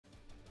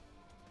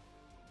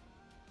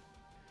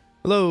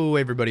Hello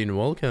everybody and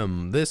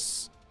welcome.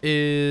 This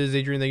is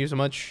Adrian. Thank you so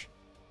much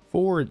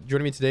for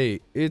joining me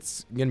today.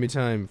 It's gonna be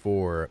time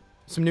for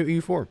some new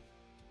EU4,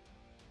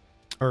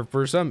 or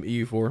for some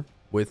EU4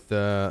 with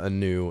a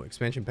new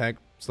expansion pack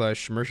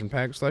slash immersion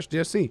pack slash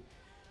DSC.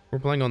 We're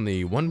playing on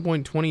the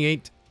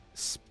 1.28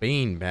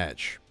 Spain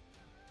patch,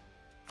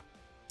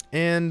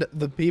 and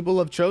the people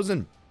have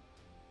chosen.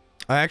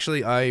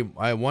 I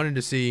wanted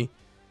to see.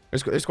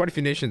 There's quite a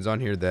few nations on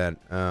here that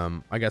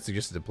I got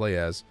suggested to play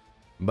as.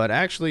 But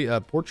actually,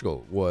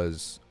 Portugal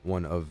was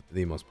one of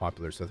the most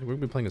popular, so I think we're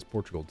going to be playing as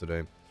Portugal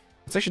today.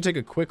 Let's actually take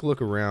a quick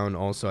look around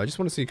also. I just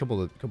want to see a couple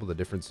of the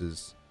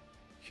differences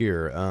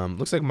here.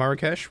 Looks like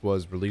Marrakesh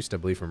was released, I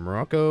believe, from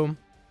Morocco.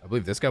 I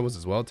believe this guy was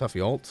as well,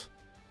 Tuffy Alt.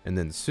 And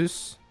then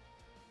Sus.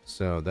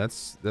 So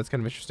that's kind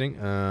of interesting.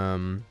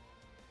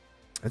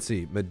 Let's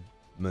see.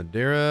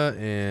 Madeira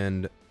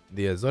and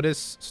the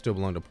Azores still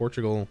belong to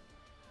Portugal.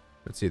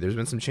 Let's see. There's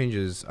been some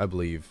changes, I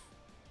believe,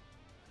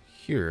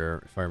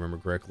 here, if I remember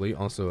correctly,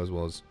 also as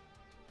well as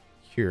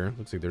here.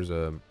 Looks like there's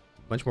a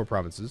bunch more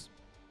provinces.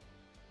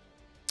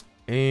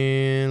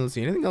 And let's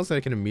see, anything else that I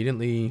can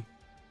immediately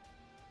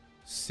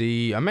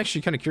see? I'm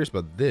actually kind of curious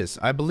about this.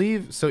 I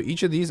believe, so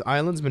each of these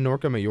islands,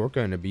 Minorca,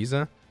 Majorca, and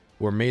Ibiza,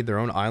 were made their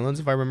own islands,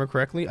 if I remember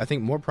correctly. I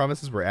think more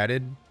provinces were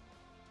added,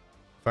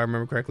 if I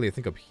remember correctly. I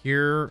think up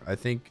here, I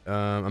think,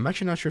 I'm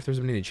actually not sure if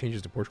there's been any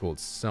changes to Portugal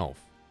itself.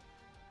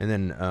 And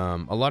then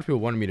a lot of people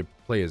wanted me to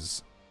play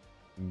as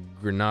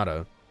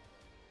Granada.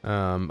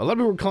 A lot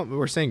of people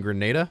were saying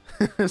Grenada.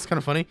 It's kind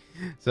of funny.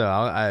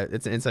 So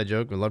it's an inside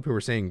joke. A lot of people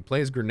were saying play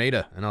as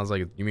Grenada, and I was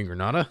like, "You mean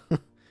Granada?"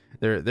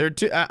 they're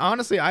two.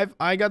 Honestly,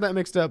 I got that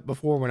mixed up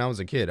before when I was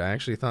a kid. I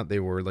actually thought they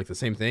were like the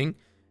same thing.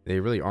 They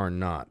really are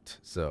not.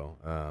 So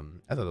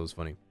I thought that was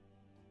funny.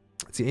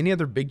 Let's see, any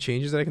other big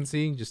changes that I can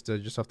see just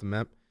off the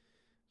map,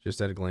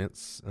 just at a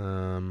glance.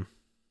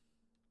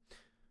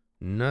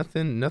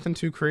 Nothing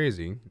too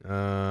crazy.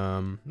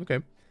 Okay.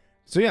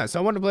 So yeah, so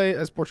I wanted to play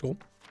as Portugal.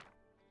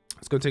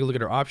 Let's go take a look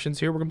at our options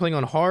here. We're going to play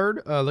on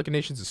hard. Look at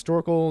nations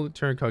historical.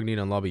 Turn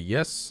cognito on lobby,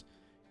 yes.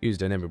 Use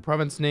dynamic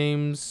province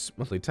names.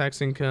 Monthly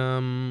tax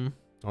income.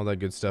 All that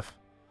good stuff.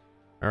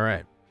 All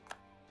right.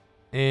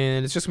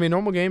 And it's just going to be a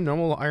normal game.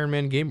 Normal Iron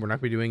Man game. We're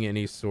not going to be doing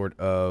any sort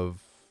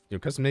of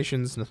custom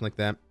nations. Nothing like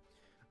that.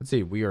 Let's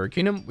see. We are a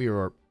kingdom. We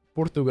are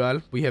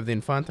Portugal. We have the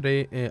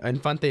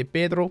Infante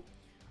Pedro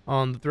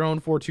on the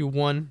throne.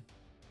 421.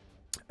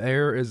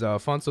 There is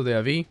Afonso de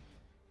Avi.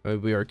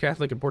 We are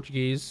Catholic and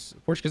Portuguese.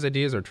 Portuguese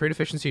ideas are trade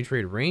efficiency,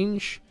 trade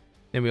range.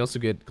 Then we also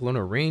get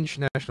colonial range,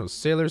 national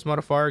sailors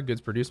modifier,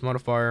 goods produced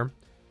modifier,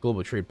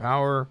 global trade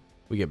power.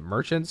 We get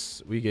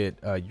merchants. We get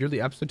yearly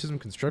absolutism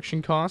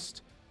construction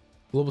cost,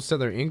 global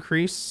settler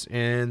increase,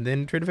 and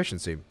then trade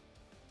efficiency.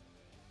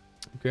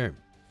 Okay.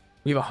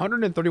 We have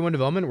 131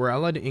 development. We're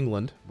allied to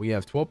England. We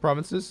have 12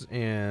 provinces,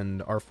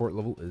 and our fort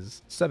level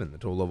is 7. The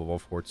total level of all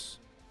forts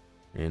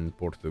in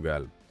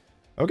Portugal.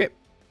 Okay.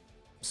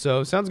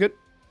 So sounds good.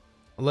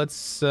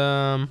 Let's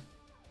do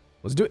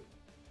it.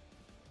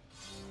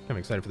 I'm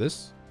excited for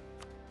this.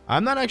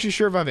 I'm not actually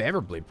sure if I've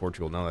ever played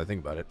Portugal now that I think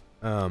about it.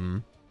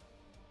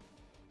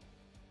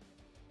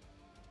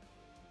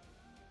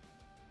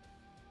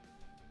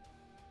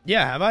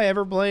 Yeah, have I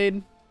ever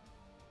played?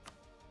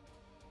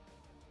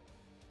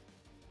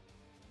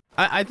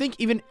 I think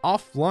even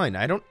offline,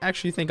 I don't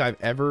actually think I've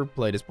ever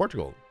played as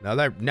Portugal. Now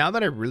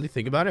that I really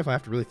think about it, if I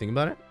have to really think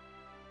about it,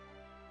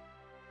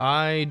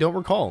 I don't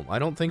recall. I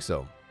don't think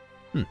so.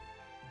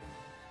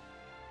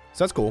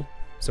 So that's cool.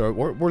 So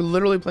we're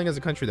literally playing as a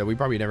country that we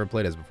probably never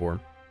played as before.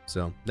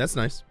 So that's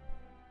nice.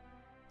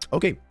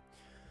 Okay.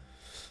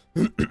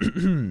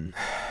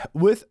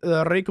 With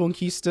the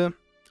Reconquista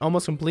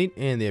almost complete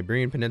and the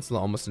Iberian Peninsula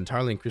almost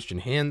entirely in Christian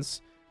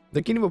hands,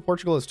 the Kingdom of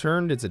Portugal has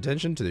turned its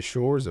attention to the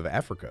shores of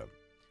Africa.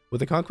 With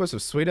the conquest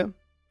of Ceuta,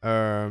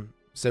 and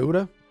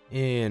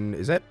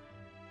is that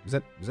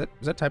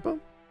typo?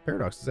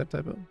 Paradox, is that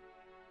typo?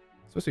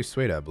 It's supposed to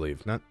be Ceuta, I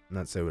believe, not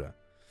Ceuta.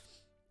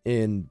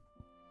 In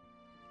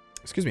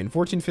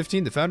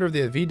 1415, the founder of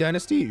the Avi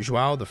dynasty,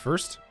 João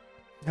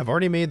I, have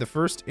already made the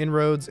first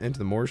inroads into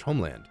the Moorish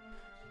homeland.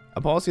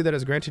 A policy that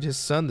has granted his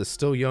son, the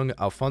still young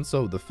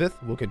Alfonso V,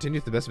 will continue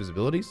to the best of his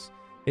abilities.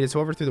 It is,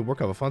 however, through the work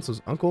of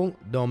Alfonso's uncle,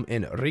 Dom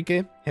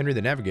Henrique, Henry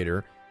the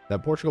Navigator,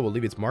 that Portugal will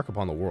leave its mark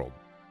upon the world.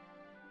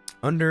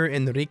 Under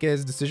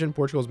Henrique's decision,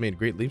 Portugal has made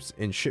great leaps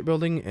in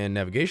shipbuilding and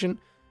navigation,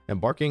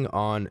 embarking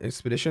on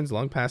expeditions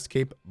long past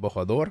Cape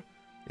Bojador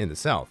in the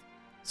south.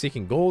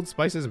 Seeking gold,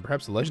 spices, and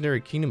perhaps the legendary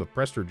kingdom of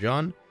Prester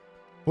John,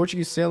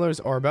 Portuguese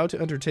sailors are about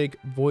to undertake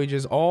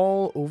voyages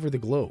all over the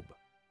globe.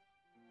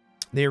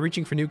 They are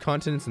reaching for new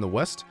continents in the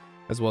west,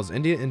 as well as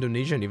India,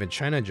 Indonesia, and even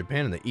China and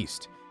Japan in the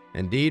east.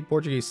 Indeed,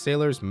 Portuguese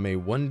sailors may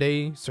one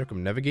day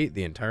circumnavigate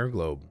the entire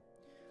globe.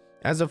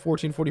 As of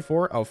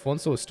 1444,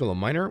 Alfonso is still a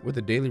minor, with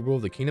the daily rule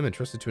of the kingdom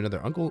entrusted to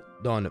another uncle,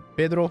 Don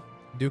Pedro,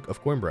 Duke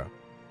of Coimbra.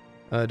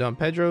 Don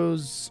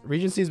Pedro's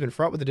regency has been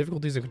fraught with the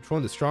difficulties of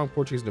controlling the strong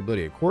Portuguese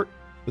nobility at court,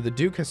 but the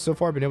Duke has so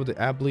far been able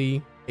to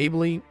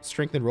ably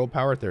strengthen royal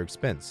power at their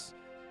expense.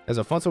 As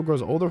Alfonso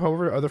grows older,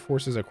 however, other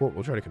forces at court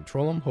will try to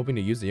control him, hoping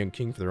to use the young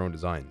king for their own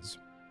designs.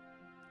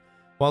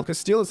 While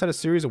Castile has had a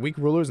series of weak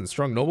rulers and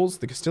strong nobles,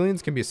 the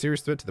Castilians can be a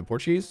serious threat to the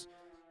Portuguese.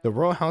 The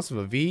royal house of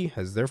Avi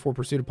has therefore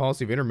pursued a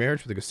policy of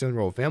intermarriage with the Castilian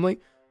royal family,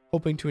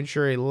 hoping to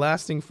ensure a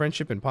lasting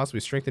friendship and possibly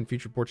strengthen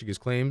future Portuguese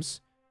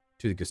claims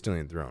to the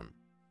Castilian throne.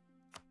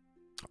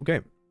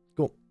 Okay,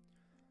 cool.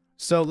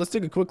 So let's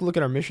take a quick look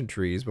at our mission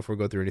trees before we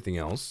go through anything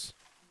else.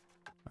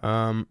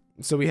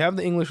 So we have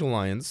the English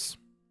alliance,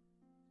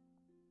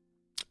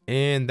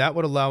 and that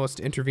would allow us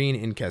to intervene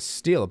in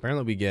Castile.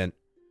 Apparently we get,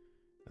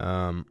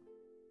 so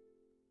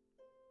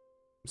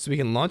we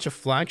can launch a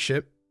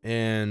flagship,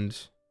 and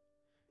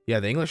yeah,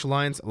 the English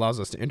alliance allows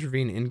us to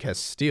intervene in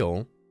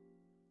Castile.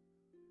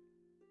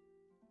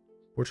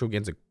 Portugal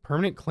gains a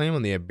permanent claim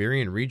on the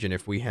Iberian region.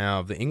 If we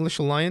have the English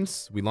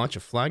alliance, we launch a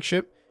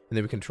flagship, and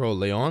then we control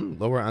Leon,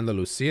 Lower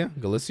Andalusia,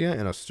 Galicia,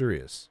 and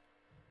Asturias.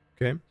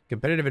 Okay,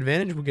 competitive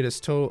advantage. We get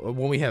us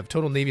when we have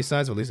total navy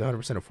size of at least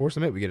 100% of force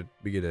limit. We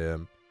get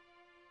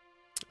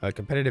a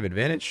competitive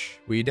advantage.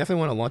 We definitely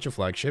want to launch a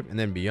flagship, and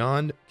then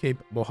beyond Cape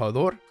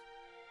Bojador.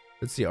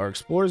 Let's see. Our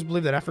explorers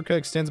believe that Africa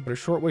extends but a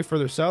short way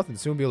further south, and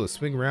soon be able to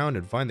swing around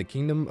and find the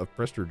kingdom of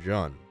Prester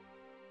John.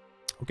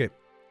 Okay,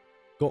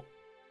 cool.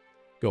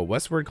 Go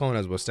westward,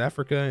 colonize West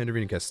Africa,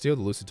 intervene in Castile,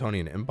 the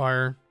Lusitanian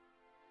Empire.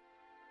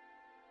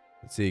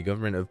 Let's see,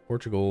 government of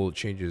Portugal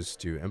changes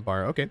to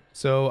empire. Okay,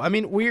 so I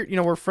mean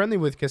we're friendly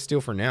with Castile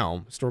for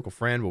now, historical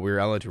friend, but we're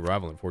allied to a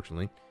rival,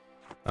 unfortunately.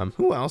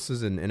 Who else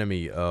is an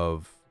enemy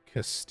of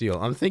Castile?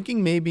 I'm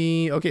thinking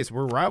maybe okay, so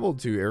we're rival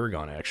to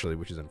Aragon actually,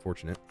 which is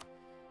unfortunate.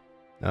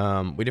 We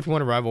definitely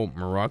want to rival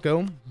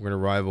Morocco. We're gonna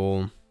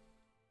rival.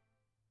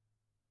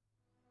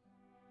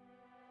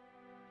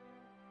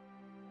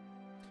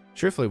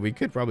 Truthfully, we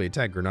could probably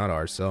attack Granada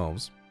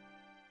ourselves.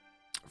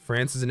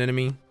 France is an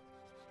enemy.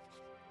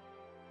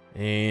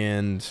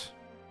 And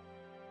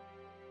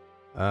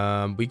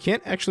we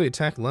can't actually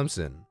attack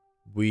Lemson.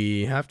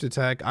 We have to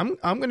attack. I'm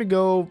gonna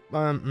go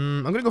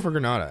for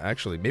Granada.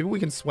 Actually, maybe we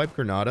can swipe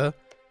Granada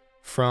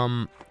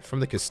from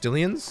the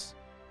Castilians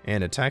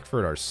and attack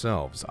for it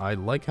ourselves. I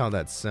like how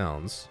that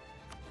sounds.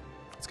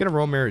 Let's get a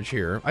royal marriage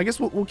here. I guess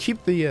we'll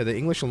keep the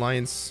English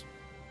alliance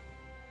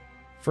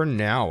for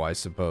now, I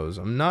suppose.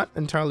 I'm not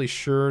entirely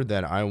sure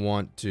that I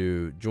want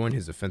to join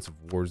his offensive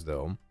wars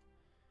though.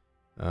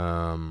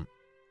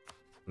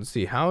 Let's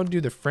see, how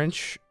do the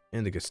French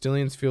and the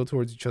Castilians feel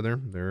towards each other?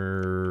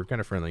 They're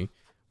kind of friendly.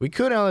 We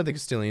could ally the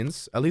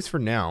Castilians, at least for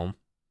now.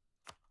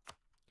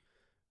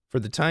 For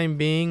the time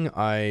being,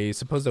 I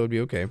suppose that would be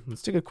okay.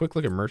 Let's take a quick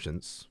look at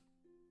merchants.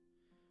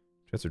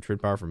 Transfer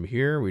trade power from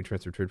here. We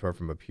transfer trade power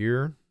from up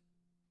here.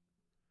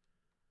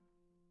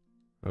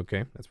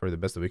 Okay, that's probably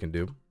the best that we can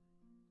do.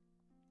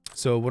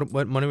 So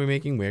what money are we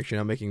making? We're actually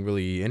not making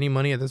really any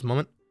money at this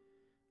moment.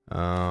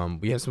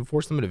 We have some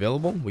force limit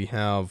available. We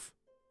have...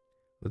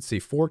 let's see,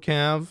 4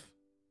 cav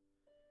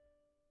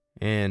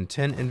and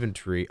 10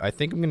 infantry. I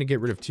think I'm going to get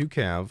rid of 2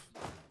 cav.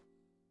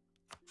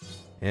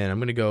 And I'm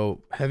going to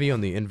go heavy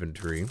on the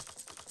infantry.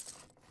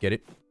 Get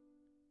it?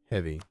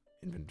 Heavy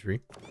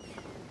infantry.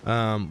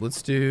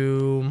 Let's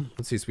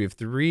see, so we have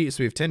 3, so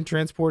we have 10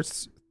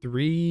 transports,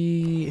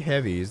 3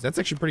 heavies. That's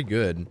actually pretty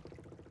good.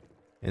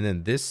 And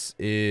then this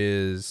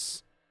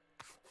is...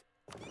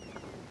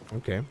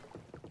 okay.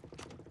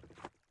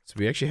 So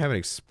we actually have an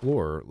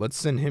explorer. Let's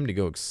send him to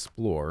go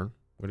explore.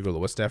 We're going to go to the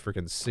West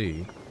African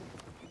Sea.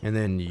 And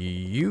then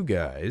you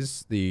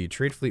guys, the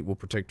trade fleet will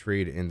protect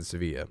trade in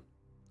Sevilla,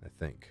 I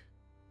think.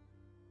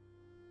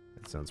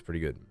 That sounds pretty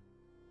good.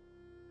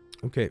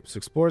 Okay, so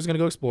Explorer's going to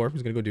go explore.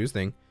 He's going to go do his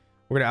thing.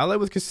 We're going to ally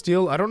with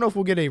Castile. I don't know if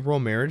we'll get a royal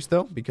marriage,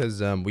 though,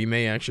 because we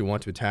may actually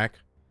want to attack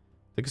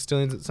the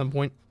Castilians at some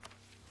point.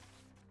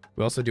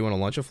 We also do want to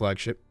launch a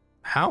flagship.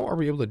 How are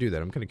we able to do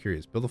that? I'm kind of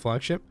curious. Build a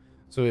flagship.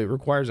 So it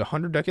requires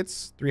 100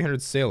 ducats,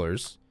 300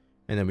 sailors,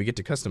 and then we get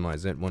to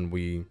customize it when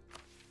we...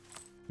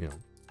 you know,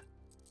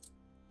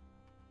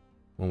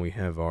 when we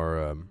have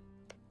our,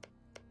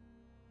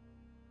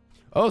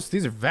 oh, so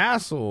these are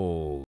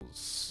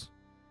vassals.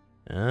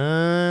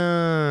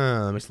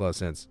 Ah, that makes a lot of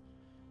sense.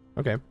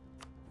 Okay.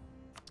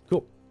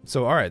 Cool.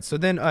 So, alright. So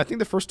then, I think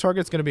the first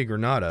target's going to be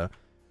Granada.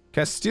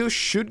 Castile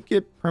should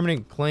get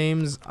permanent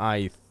claims,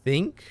 I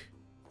think.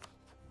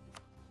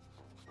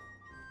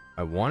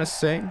 I want to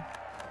say.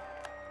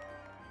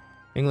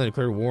 England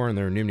declared war on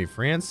their enemy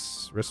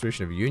France.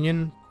 Restoration of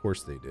Union. Of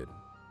course they did.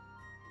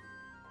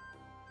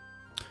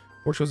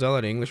 Portugal's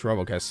allied English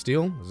rival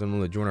Castile is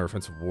unwilling to join our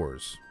offensive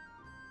wars.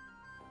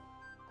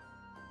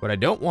 What I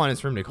don't want is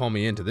for him to call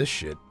me into this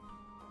shit.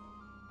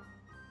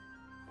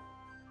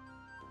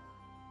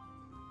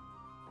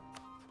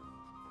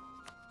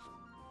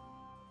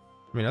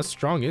 I mean, how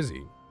strong is he?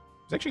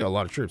 He's actually got a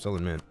lot of troops, I'll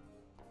admit.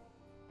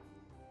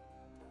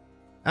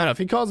 I don't know, if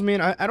he calls me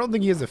in, I don't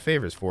think he has the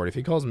favors for it. If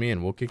he calls me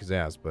in, we'll kick his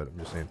ass, but I'm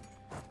just saying.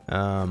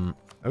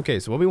 Okay,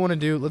 so what we want to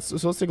do, let's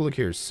take a look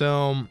here.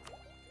 So,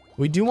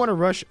 we do want to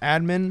rush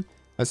admin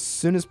as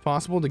soon as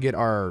possible to get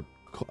our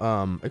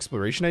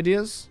exploration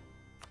ideas.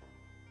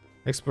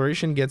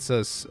 Exploration gets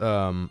us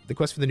the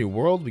quest for the new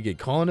world. We get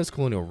colonists,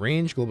 colonial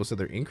range, global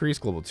settler increase,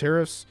 global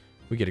tariffs.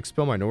 We get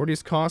expel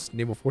minorities cost,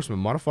 naval forceman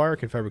modifier,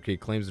 can fabricate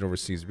claims in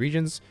overseas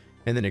regions,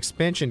 and then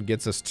expansion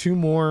gets us two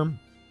more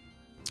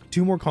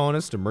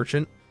colonists to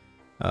merchant.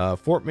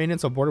 Fort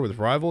maintenance on border with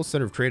rivals,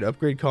 center of trade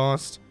upgrade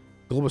cost,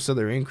 global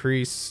settler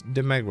increase,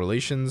 diplomatic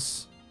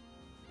relations.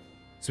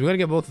 So we gotta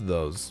get both of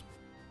those.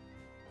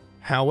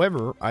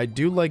 However, I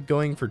do like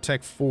going for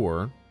Tech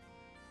 4.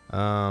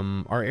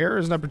 Our error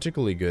is not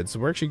particularly good, so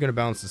we're actually going to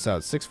balance this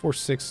out.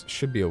 646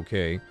 should be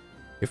okay.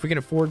 If we can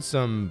afford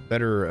some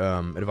better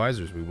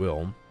advisors, we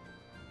will.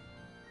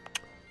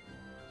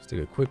 Let's take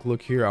a quick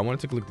look here. I want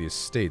to take a look at the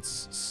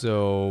estates.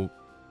 So,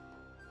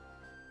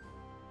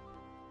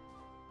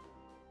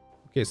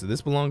 okay, so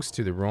this belongs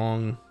to the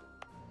wrong.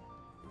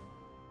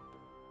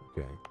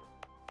 Okay.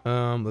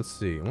 Let's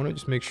see. I want to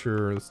just make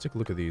sure. Let's take a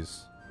look at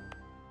these.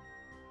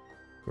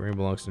 Korean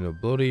belongs to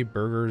nobility.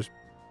 Burgers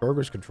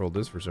control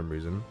this for some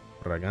reason.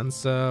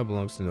 Braganza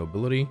belongs to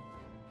nobility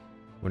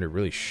when it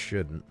really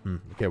shouldn't.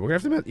 Okay, we're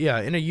gonna have to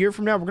yeah, in a year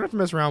from now we're gonna have to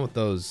mess around with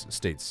those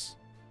states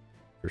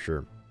for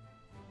sure.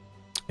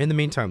 In the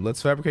meantime,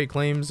 let's fabricate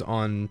claims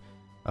on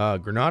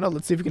Granada.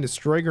 Let's see if we can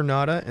destroy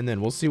Granada, and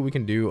then we'll see what we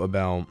can do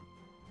about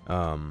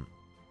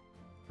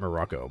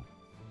Morocco.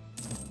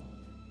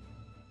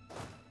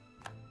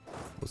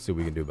 We'll see what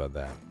we can do about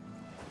that.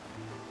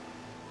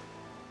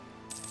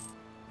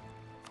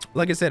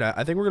 Like I said,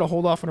 I think we're going to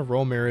hold off on a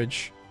royal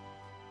marriage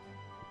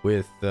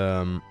with,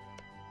 oh,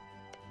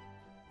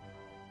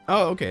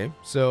 okay.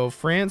 So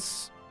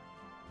France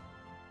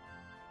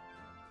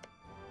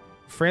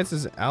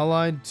is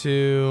allied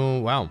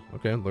to, wow,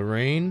 okay,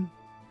 Lorraine,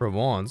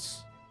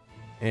 Provence,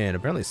 and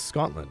apparently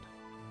Scotland.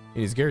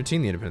 And he's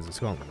guaranteeing the independence of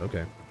Scotland.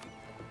 Okay.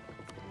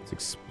 Let's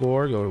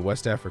explore, go to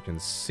West African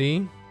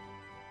Sea.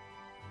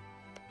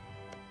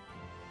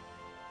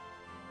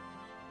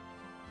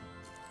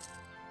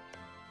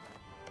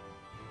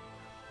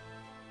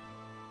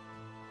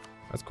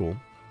 That's cool.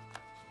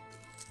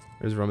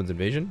 There's Roman's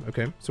invasion.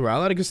 Okay, so we're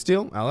allied to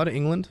Castile, allied to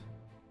England.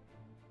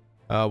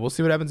 We'll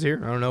see what happens here.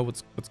 I don't know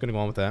what's gonna go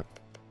on with that.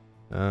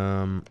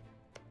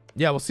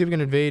 Yeah, we'll see if we can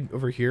invade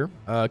over here.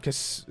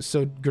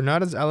 So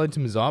Granada's allied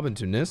to Mazab and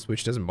Tunis,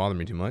 which doesn't bother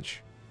me too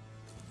much.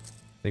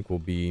 I think we'll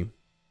be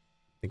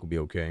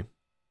okay.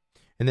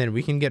 And then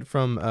we can get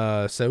from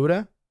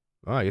Ceuta.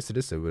 Oh, I guess it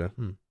is Ceuta.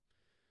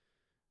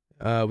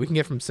 We can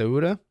get from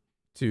Ceuta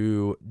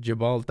to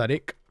Jebel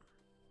Tariq.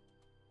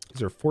 Is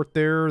there a fort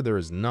there? There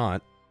is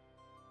not.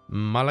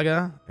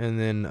 Malaga, and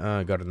then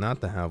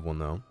Granada have one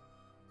though.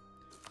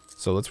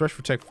 So let's rush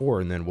for Tech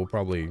 4, and then we'll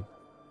probably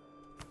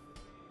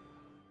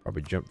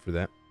jump for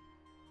that.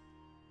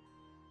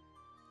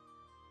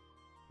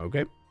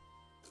 Okay,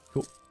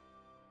 cool.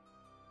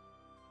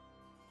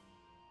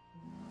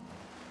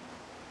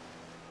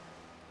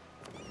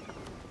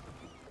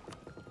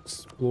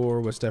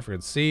 Explore West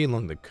African Sea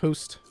along the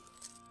coast.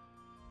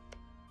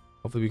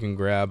 Hopefully we can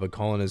grab a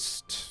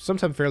colonist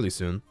sometime fairly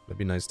soon. That'd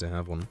be nice to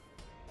have one.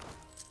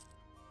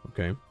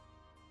 Okay.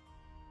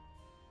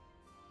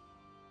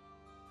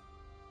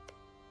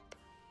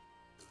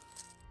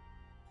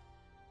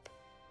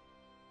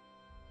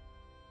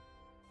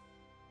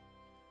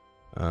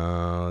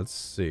 Let's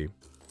see.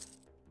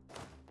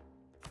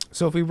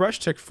 So if we rush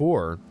Tech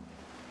 4,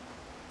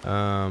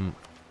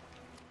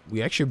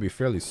 we actually would be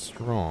fairly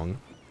strong.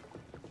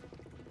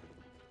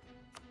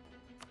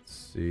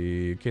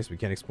 See, in case we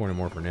can't explore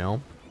anymore for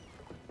now.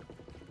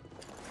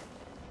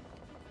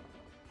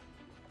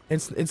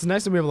 It's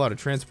nice that we have a lot of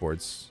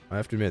transports. I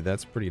have to admit,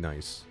 that's pretty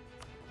nice.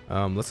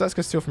 Let's ask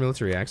Castile for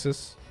military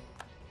access.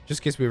 Just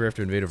in case we ever have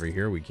to invade over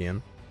here, we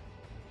can.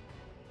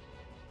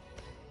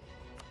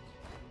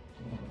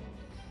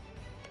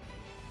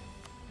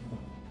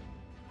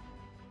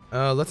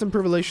 Let's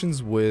improve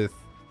relations with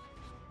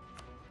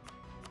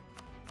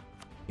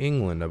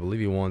England. I believe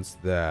he wants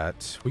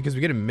that because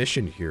we get a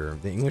mission here.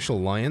 The English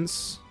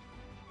Alliance.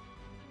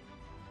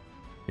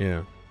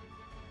 Yeah.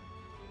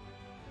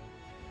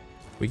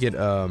 We get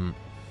apparently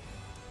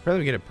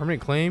we get a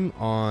permanent claim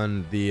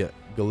on the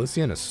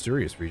Galicia and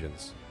Asturias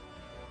regions.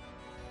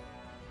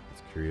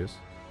 That's curious.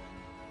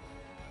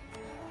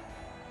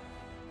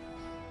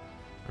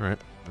 All right,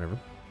 whatever.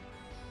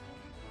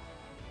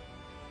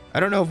 I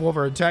don't know if we'll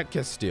ever attack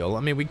Castile. I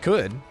mean, we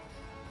could.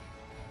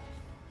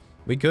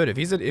 We could if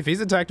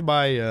he's attacked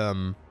by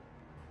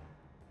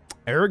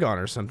Aragon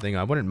or something.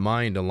 I wouldn't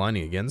mind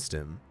aligning against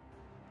him.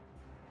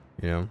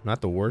 You know, not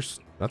the worst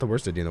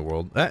idea in the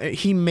world.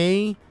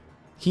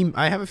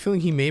 I have a feeling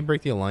he may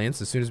break the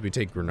alliance as soon as we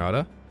take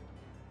Granada.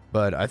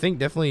 But I think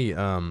definitely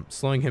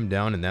slowing him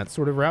down in that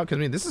sort of route, because I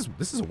mean this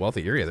is a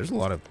wealthy area. There's a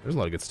lot of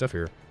good stuff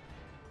here.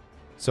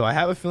 So I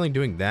have a feeling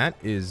doing that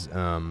is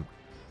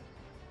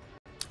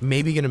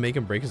maybe gonna make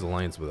him break his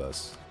alliance with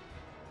us.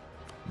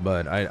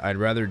 But I'd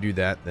rather do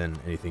that than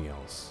anything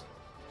else.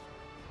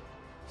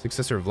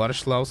 Successor of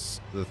Vladislaus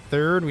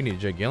III. We need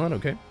Jagiellon.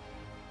 Okay.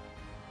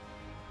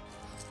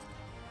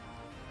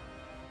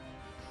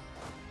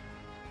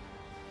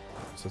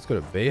 So let's go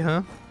to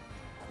Beja.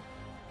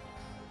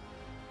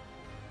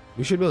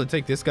 We should be able to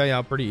take this guy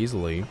out pretty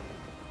easily.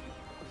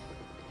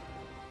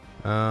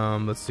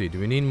 Let's see. Do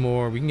we need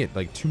more? We can get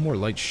like 2 more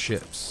light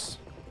ships.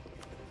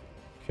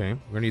 Okay,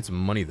 we're gonna need some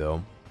money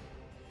though.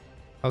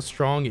 How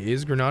strong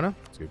is Granada?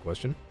 That's a good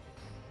question.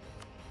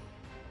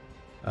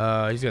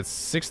 He's got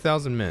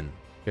 6,000 men.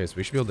 Okay, so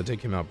we should be able to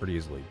take him out pretty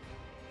easily.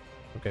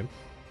 Okay.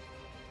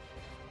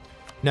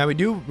 Now we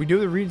do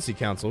the Regency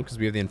Council because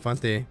we have the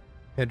Infante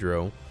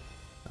Pedro.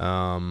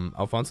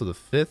 Alfonso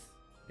V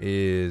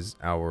is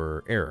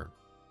our heir.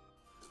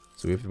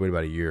 So we have to wait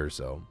about a year or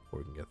so before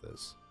we can get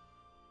this.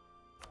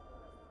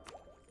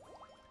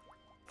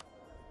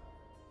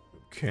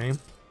 Okay.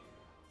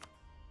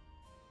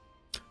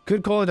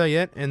 Could call it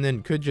Diet and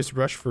then could just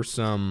rush for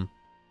some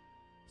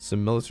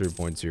military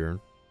points here.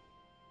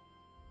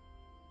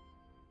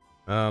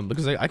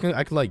 Because I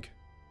could like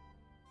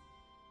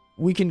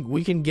we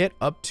can get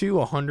up to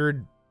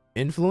 100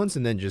 influence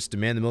and then just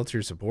demand the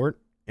military support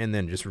and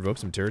then just revoke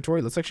some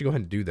territory. Let's actually go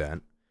ahead and do that.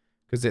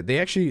 Because they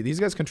actually, these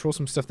guys control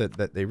some stuff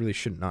that they really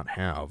should not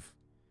have.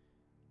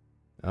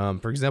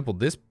 For example,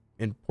 this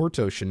in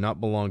Porto should not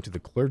belong to the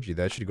clergy.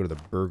 That should go to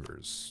the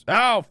burghers.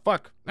 Oh,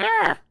 fuck.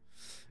 Ah!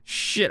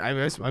 Shit, I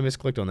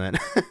misclicked on that.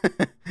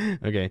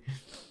 Okay.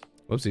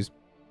 Whoopsies.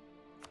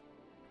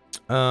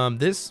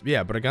 This,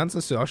 yeah,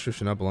 Braganza also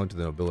should not belong to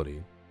the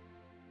nobility.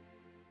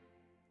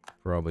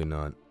 Probably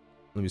not.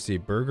 Let me see.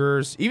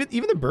 Burghers.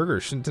 Even the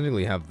burghers shouldn't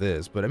technically have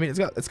this, but I mean,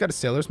 it's got a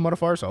sailor's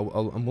modifier, so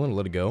I'm willing to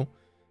let it go.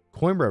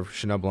 Coimbra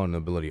should not belong to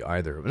nobility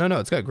either. No,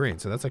 it's got green,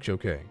 so that's actually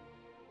okay.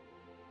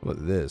 What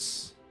about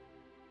this?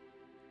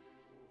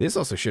 This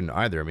also shouldn't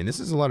either. I mean, this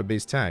is a lot of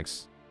base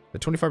tax.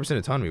 At 25%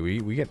 autonomy,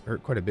 we get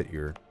hurt quite a bit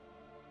here.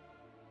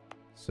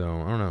 So,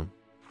 I don't know.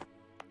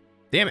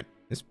 Damn it!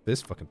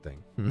 This fucking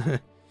thing.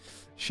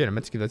 Shit, I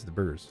meant to give that to the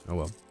burghers. Oh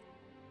well.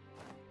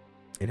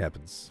 It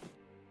happens.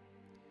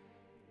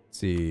 Let's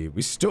see.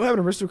 We still have an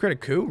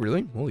aristocratic coup?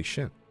 Really? Holy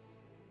shit.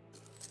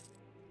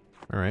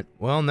 Alright.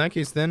 Well, in that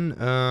case then,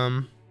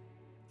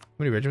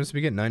 how many regiments did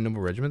we get? 9 noble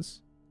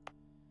regiments?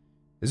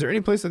 Is there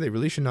any place that they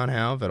really should not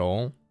have at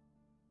all?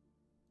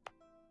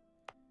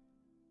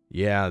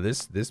 Yeah,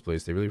 this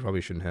place, they really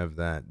probably shouldn't have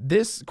that.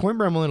 This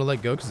Coimbra I'm willing to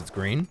let go because it's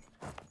grain.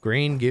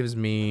 Grain gives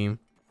me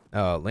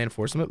land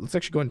enforcement. Let's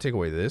actually go ahead and take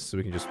away this so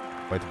we can just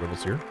fight the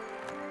rebels here.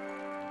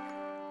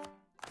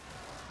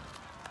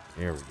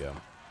 There we go.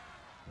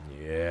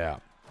 Yeah.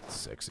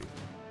 Sexy.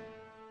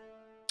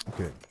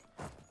 Okay.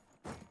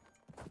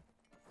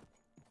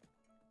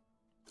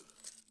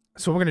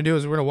 So what we're going to do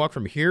is we're going to walk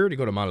from here to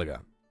go to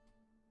Malaga.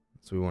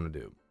 That's what we want to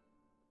do.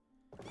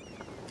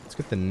 Let's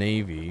get the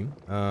navy.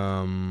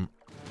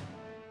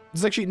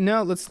 Let's actually,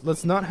 no,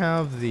 let's not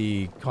have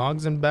the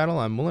cogs in battle.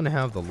 I'm willing to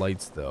have the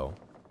lights, though.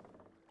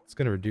 It's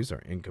going to reduce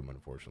our income,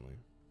 unfortunately.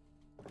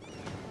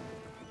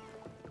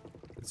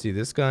 Let's see,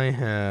 this guy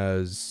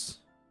has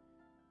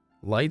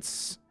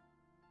lights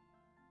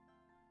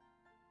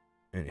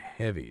and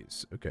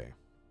heavies. Okay.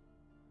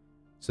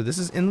 So this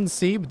is inland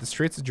sea, but the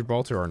Straits of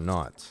Gibraltar are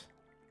not.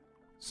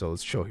 So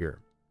let's show here.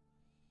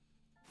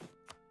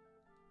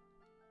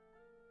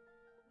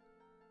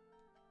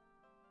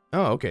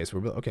 Oh, okay. So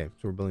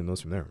we're building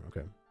those from there.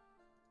 Okay.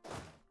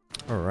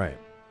 All right.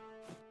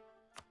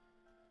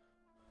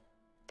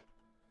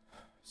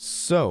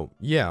 So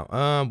yeah.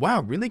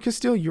 Wow. Really,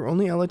 Castile? You're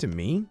only allied to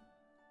me?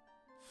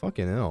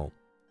 Fucking hell.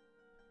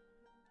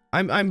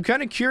 I'm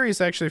kind of curious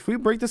actually. If we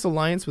break this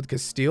alliance with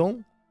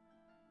Castile,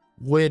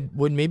 would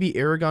maybe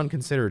Aragon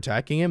consider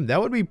attacking him? That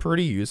would be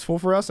pretty useful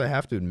for us. I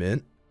have to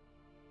admit.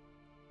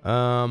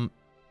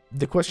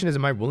 The question is,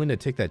 am I willing to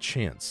take that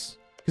chance?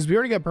 Because we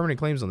already got permanent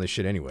claims on this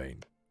shit anyway.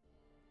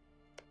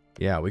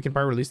 Yeah, we can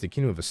probably release the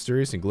Kingdom of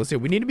Asturias and Galicia.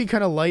 We need to be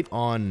kind of light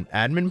on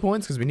admin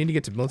points because we need to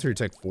get to military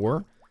tech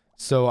 4.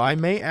 So I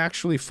may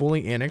actually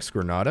fully annex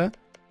Granada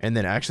and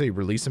then actually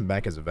release him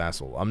back as a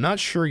vassal. I'm not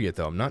sure yet,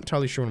 though. I'm not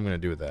entirely sure what I'm going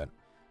to do with that.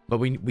 But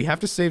we have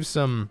to save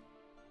some...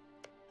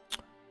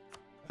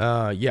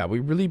 yeah, we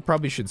really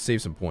probably should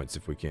save some points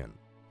if we can.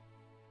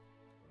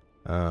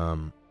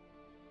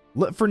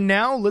 For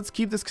now, let's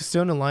keep this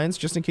Castilian alliance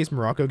just in case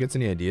Morocco gets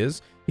any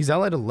ideas. He's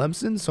allied to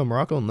Lemson, so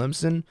Morocco and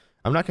Lemson,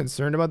 I'm not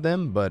concerned about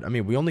them, but I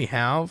mean, we only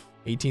have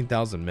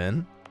 18,000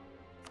 men.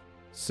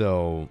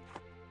 So,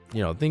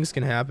 you know, things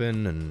can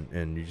happen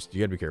and you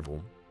gotta be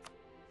careful.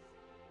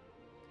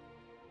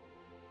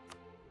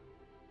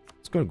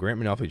 Let's go and grant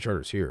monopoly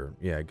charters here.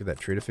 Yeah, get that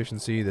trade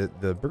efficiency.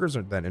 The burghers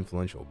aren't that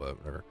influential, but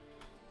whatever.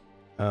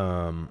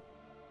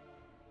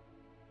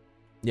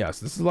 Yeah,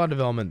 so this is a lot of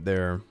development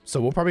there. So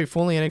we'll probably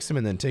fully annex him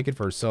and then take it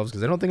for ourselves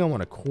because I don't think I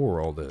want to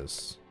core all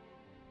this.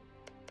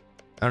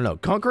 I don't know.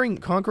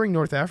 Conquering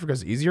North Africa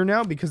is easier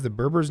now because the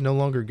Berbers no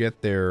longer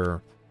get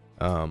their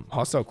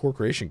hostile core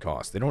creation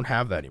cost. They don't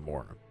have that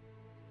anymore.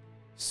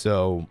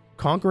 So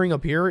conquering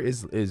up here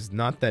is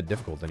not that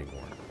difficult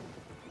anymore.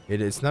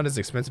 It's not as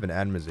expensive an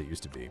admin as it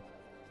used to be.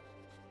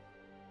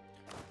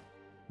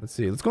 Let's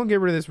see. Let's go and get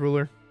rid of this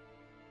ruler.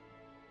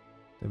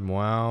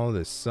 Wow,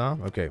 this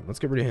okay, let's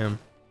get rid of him.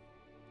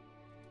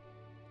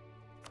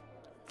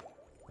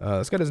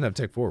 This guy doesn't have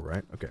tech 4,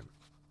 right? Okay.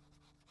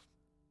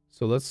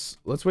 So let's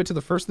wait till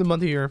the first of the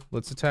month here.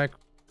 Let's attack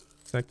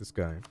this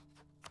guy.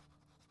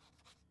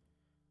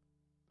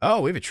 Oh,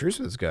 we have a truce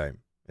with this guy.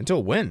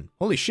 Until when?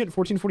 Holy shit,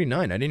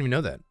 1449. I didn't even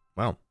know that.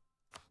 Wow.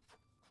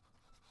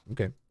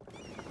 Okay.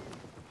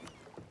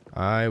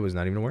 I was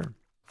not even aware.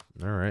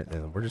 All right,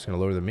 then we're just gonna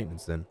lower the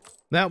maintenance then.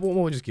 Nah,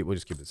 we'll just keep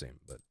it the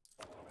same. But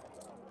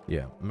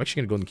yeah, I'm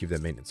actually gonna go and keep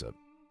that maintenance up.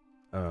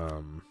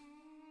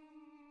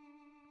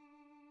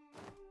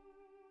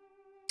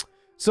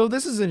 So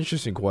this is an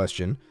interesting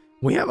question.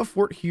 We have a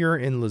fort here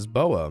in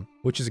Lisboa,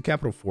 which is a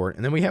capital fort,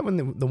 and then we have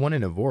the one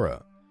in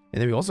Evora, and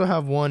then we also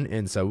have one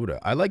in Ceuta.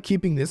 I like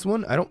keeping this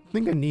one. I don't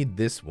think I need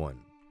this one.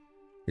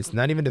 It's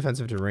not even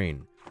defensive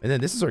terrain. And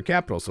then this is our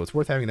capital, so it's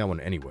worth having that one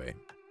anyway.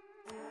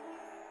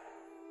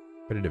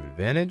 Competitive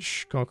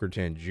advantage. Conquer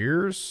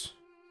Tangiers.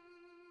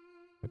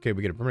 Okay,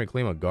 we get a permanent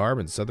claim on Garb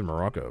in southern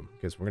Morocco.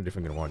 Okay, so we're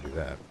definitely going to want to do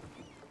that.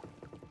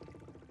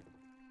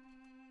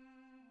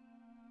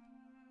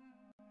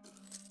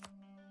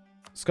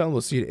 Scotland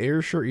will cede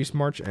Ayrshire, East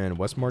March, and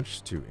West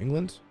March to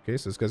England. Okay,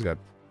 so this guy's got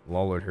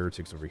Lawlord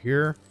heretics over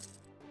here.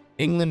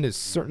 England is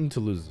certain to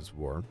lose this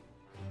war.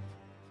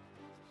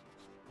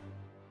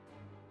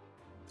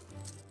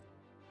 At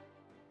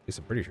least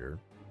I'm pretty sure.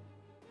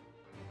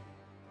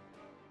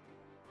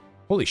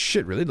 Holy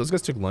shit, really? Those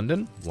guys took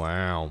London?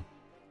 Wow.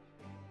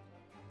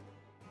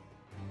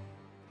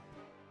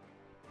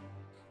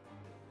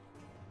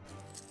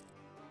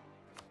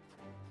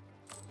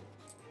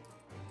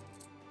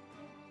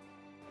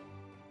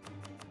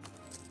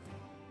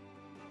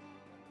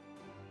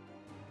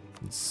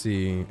 Let's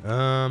see.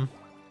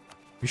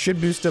 We should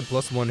boost up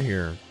 +1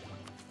 here.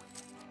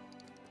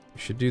 We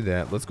should do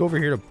that. Let's go over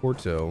here to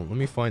Porto. Let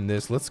me find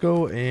this. Let's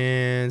go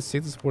and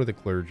save the support of the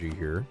clergy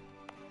here.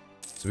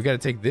 So we got to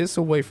take this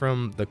away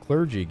from the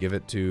clergy, give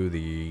it to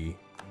the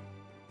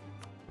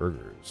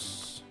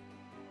burghers.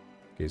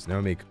 Okay, so now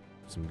we make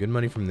some good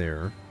money from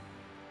there.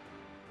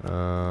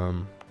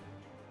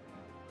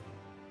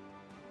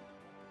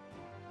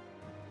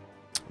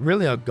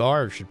 Really,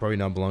 Algarve should probably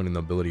not belong to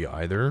nobility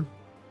either.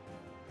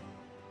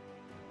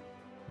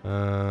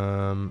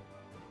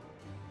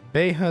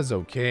 Beja's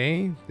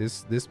okay.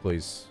 This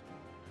place,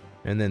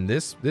 and then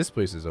this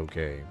place is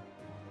okay.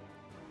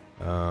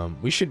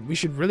 We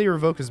should really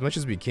revoke as much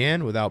as we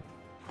can without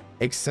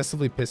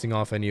excessively pissing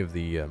off any of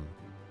the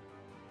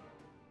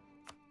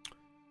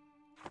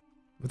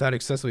without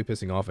excessively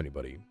pissing off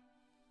anybody.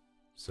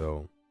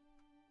 So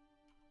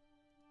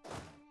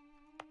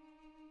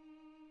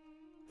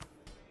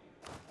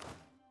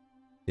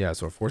yeah,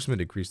 so our enforcement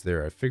decreased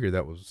there. I figured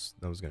that was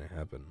gonna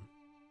happen.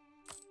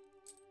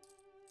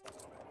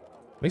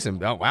 Makes him,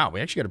 oh wow,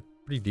 we actually got a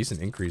pretty decent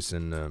increase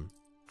in let's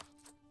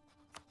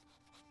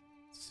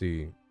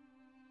see.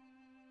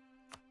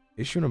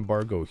 Issue an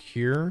embargo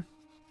here.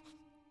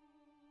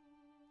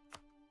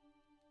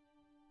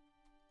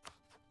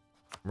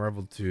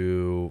 Rival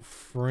to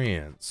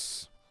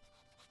France.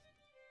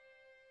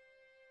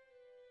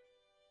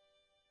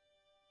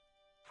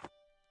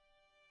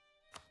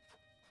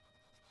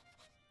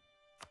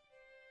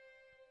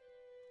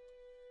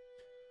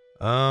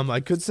 I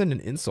could send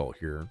an insult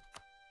here.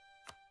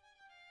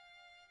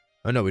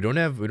 Oh no, we don't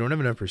have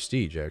enough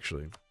prestige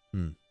actually.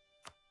 Good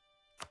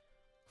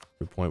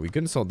point. We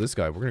could insult this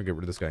guy. We're gonna get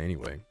rid of this guy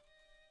anyway.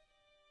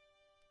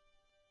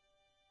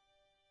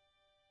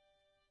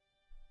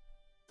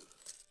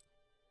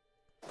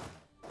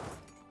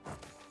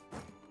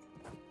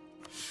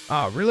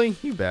 Ah, oh, really?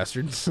 You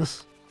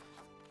bastards.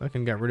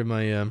 Fucking got rid of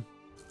my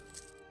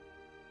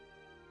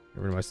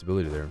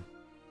stability there.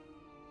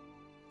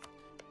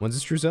 When's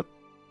this truce up?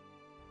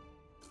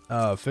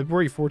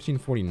 February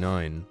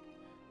 1449.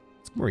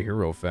 Let's come over here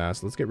real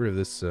fast. Let's get rid of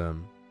this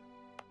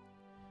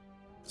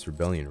this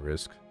rebellion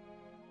risk.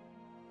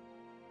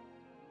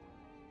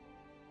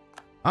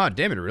 Ah,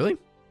 damn it, really?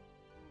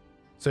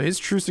 So his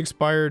truce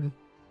expired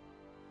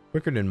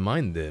quicker than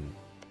mine did.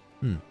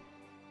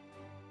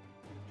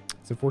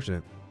 It's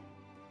unfortunate.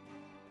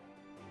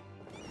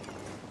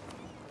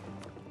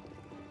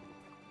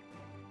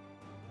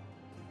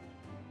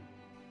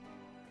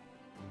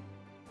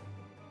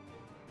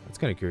 That's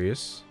kind of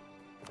curious.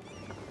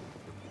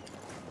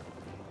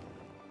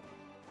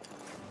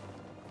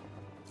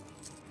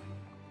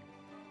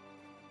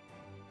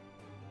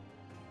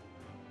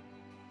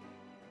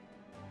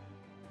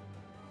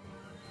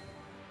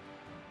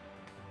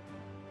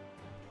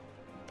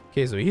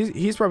 Okay, so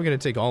he's probably going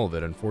to take all of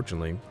it,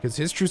 unfortunately, because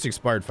his truce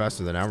expired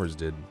faster than ours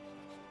did,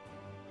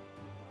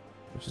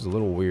 which is a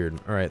little weird.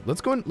 All right,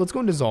 let's go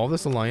and dissolve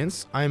this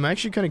alliance. I'm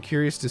actually kind of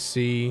curious to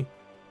see.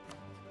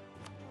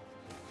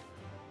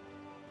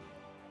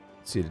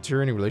 Let's see,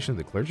 deter any relation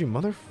to the clergy,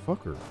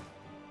 motherfucker.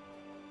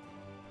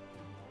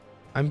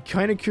 I'm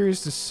kind of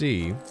curious to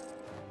see.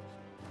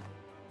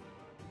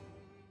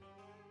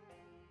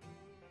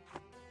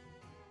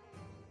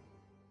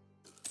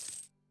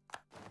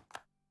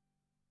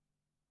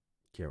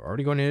 Okay, we're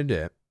already going into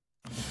debt.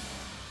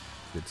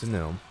 Good to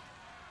know.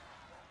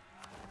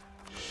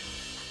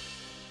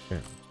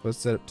 Okay, let's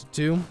set up to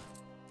 2.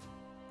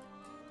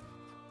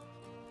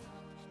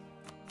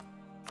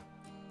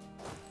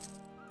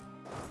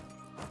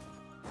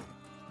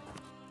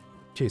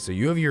 Okay, so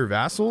you have your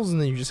vassals, and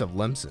then you just have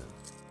Lemson.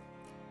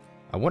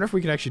 I wonder if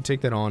we could actually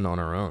take that on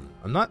our own.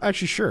 I'm not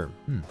actually sure.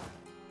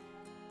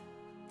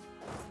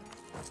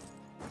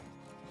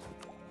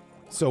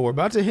 So we're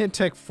about to hit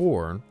Tech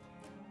 4.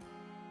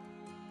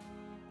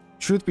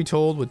 Truth be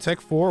told, with Tech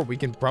 4, we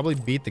can probably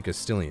beat the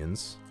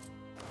Castilians.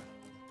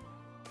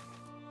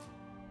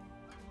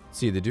 Let's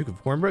see, the Duke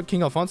of Coimbra.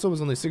 King Alfonso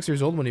was only 6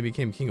 years old when he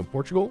became King of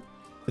Portugal.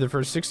 For the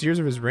first 6 years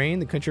of his reign,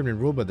 the country had been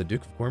ruled by the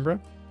Duke of Coimbra.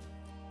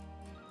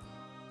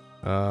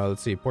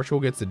 Let's see, Portugal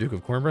gets the Duke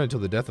of Coimbra until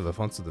the death of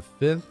Alfonso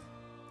V.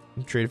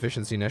 Trade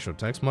efficiency, national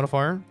tax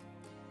modifier.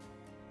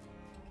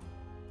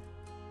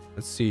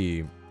 Let's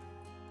see.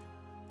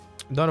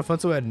 Don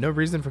Alfonso had no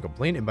reason for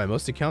complaint, and by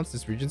most accounts,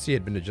 this regency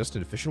had been a just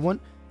and efficient one.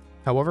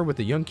 However, with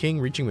the young king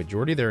reaching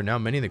majority, there are now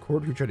many in the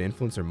court who try to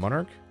influence their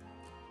monarch.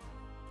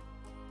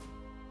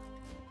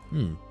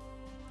 In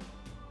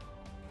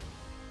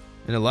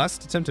a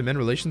last attempt to mend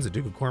relations, the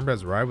Duke of Coimbra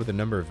has arrived with a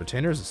number of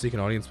retainers to seek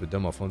an audience with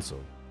Dom Alfonso.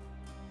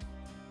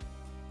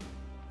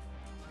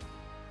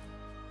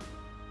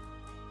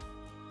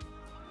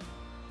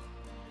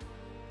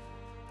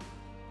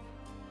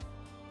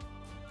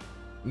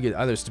 You get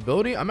either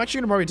stability. I'm actually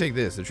going to probably take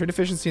this. The trade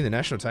efficiency and the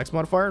national tax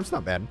modifier. It's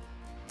not bad.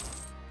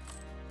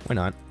 Why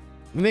not?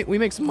 We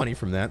make some money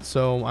from that,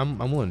 so I'm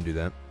willing to do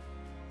that.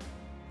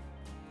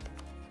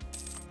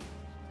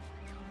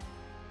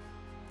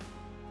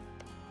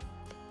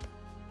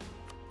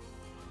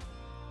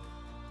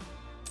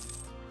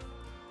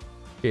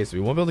 Okay, so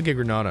we won't be able to get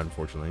Granada,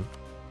 unfortunately.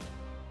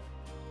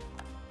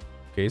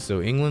 Okay,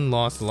 so England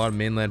lost a lot of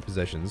mainland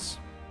possessions.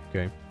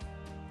 Okay.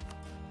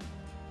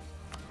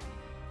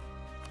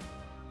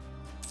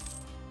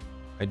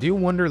 I do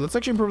wonder, let's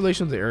actually improve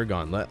relations with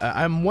Aragon.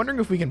 I'm wondering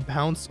if we can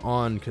pounce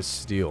on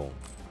Castile.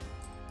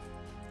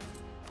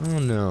 Oh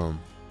no.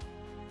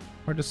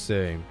 Hard to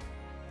say.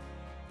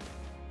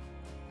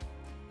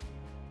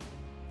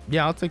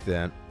 Yeah, I'll take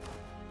that.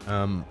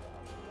 I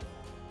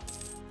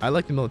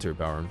like the military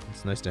power.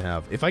 It's nice to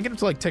have. If I get up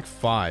to like Tech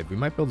 5, we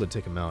might be able to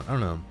take him out. I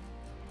don't know.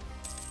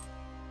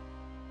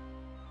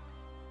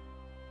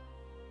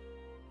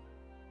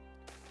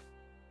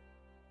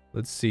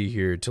 Let's see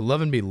here. To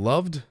love and be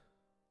loved.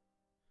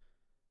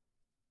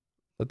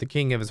 Let the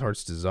king have his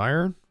heart's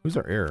desire. Who's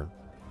our heir?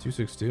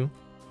 262.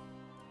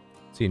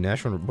 Let's see,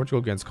 national Portugal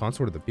against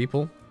consort of the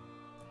people.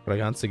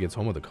 Braganza gets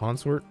home with a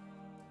consort.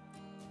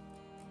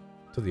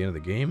 Till the end of the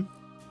game.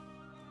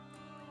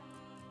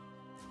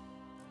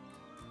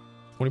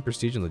 20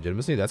 prestige and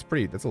legitimacy. That's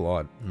a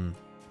lot. I'm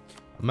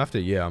gonna have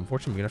to, yeah,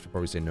 unfortunately, we're gonna have to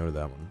probably say no to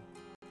that one.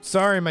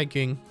 Sorry, my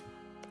king.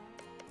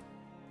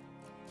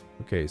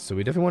 Okay, so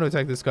we definitely want to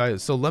attack this guy.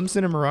 So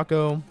Lemson and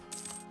Morocco.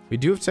 We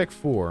do have Tech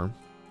 4.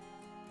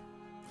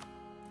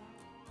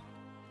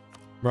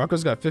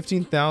 Morocco's got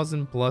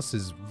 15,000 plus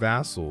his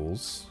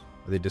vassals.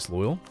 Are they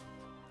disloyal?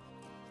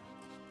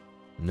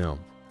 No.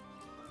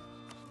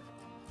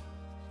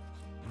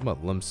 What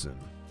about Lemson?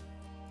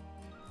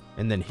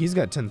 And then he's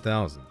got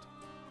 10,000.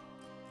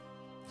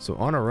 So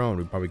on our own,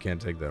 we probably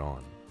can't take that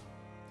on.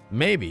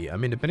 Maybe. I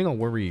mean, depending on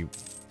where we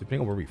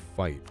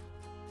fight.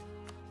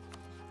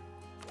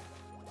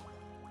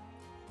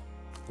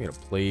 We got a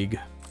plague.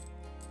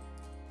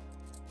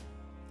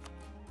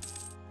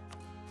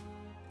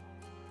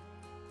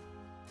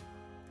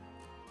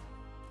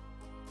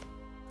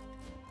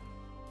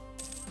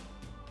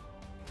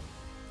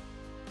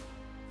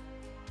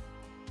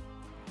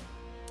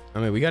 I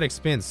mean, we gotta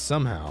expand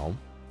somehow.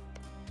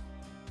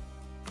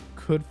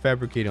 Could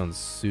fabricate on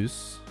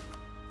Zeus.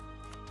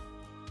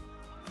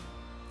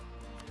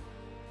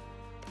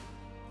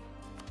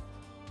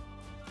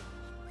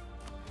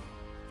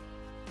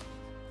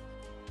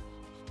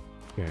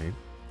 Okay.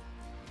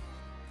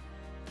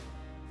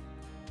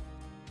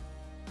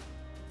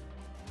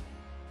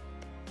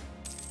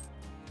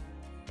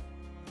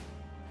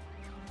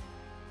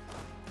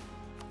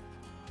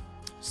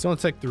 Still in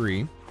Tech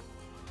 3.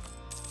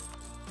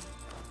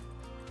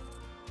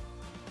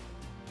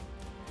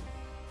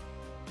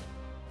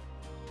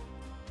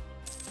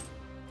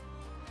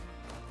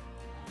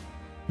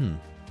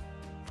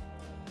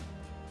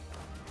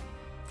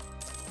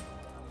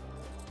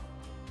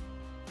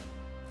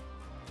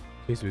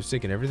 Okay, so we've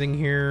taken everything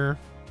here.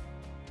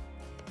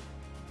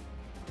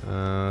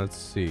 Let's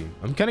see.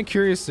 I'm kind of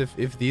curious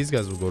if these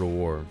guys will go to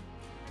war.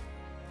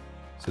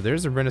 So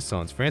there's a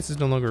Renaissance. France is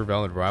no longer a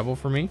valid rival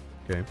for me.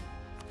 Okay.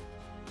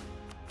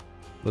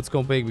 Let's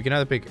go pick. We can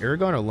either pick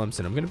Aragon or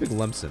Lemson. I'm going to pick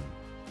Lemson.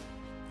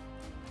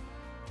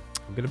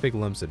 I'm going to pick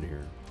Lemson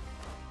here.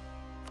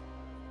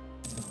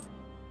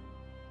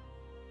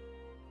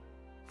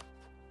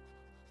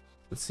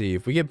 Let's see.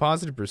 If we get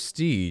positive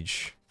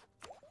prestige...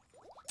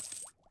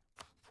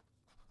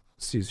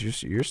 See,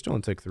 so you're still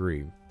in Tech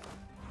 3.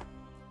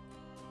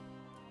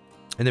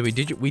 And then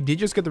we did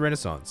just get the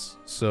Renaissance.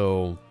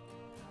 So,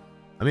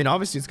 I mean,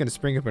 obviously it's going to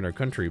spring up in our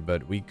country,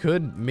 but we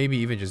could maybe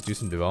even just do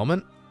some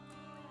development.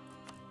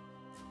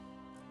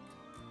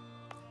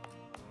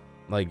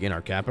 Like in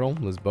our capital,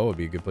 Lisboa would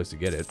be a good place to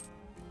get it.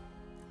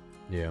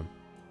 Yeah.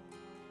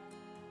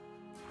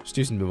 Just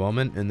do some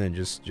development and then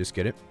just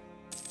get it.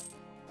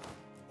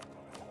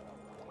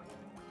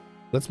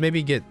 Let's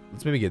maybe get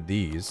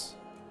these.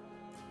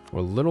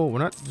 We're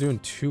not doing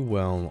too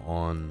well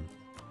on.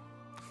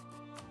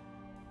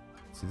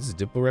 See, this is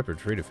Diplo Rep or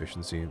trade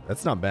efficiency.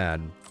 That's not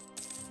bad.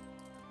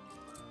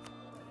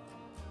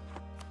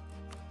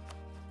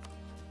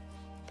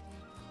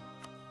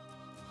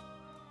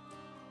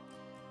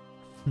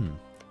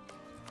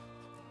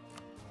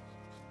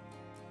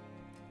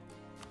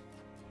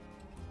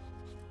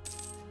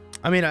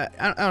 I mean, I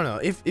don't know.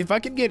 If I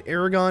could get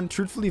Aragon,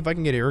 truthfully, if I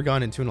can get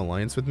Aragon into an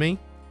alliance with me,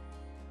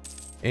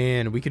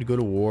 and we could go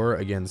to war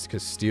against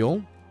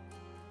Castile,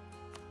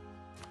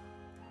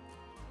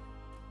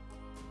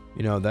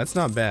 you know, that's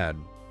not bad.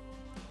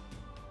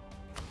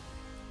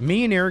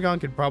 Me and Aragon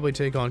could probably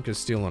take on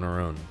Castile on our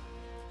own.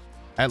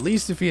 At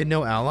least if he had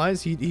no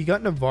allies. He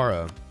got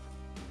Navarra.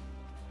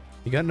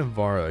 He got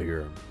Navarra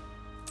here.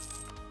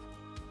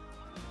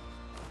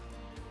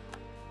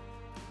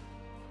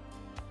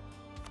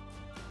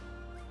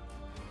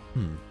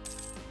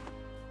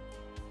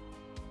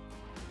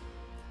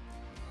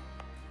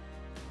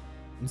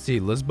 Let's see.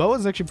 Lisboa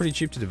is actually pretty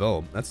cheap to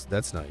develop.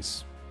 That's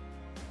nice.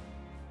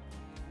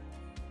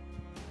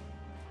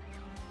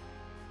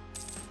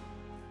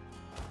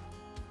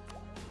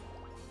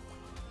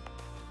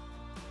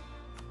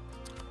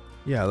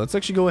 Yeah, let's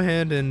actually go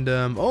ahead and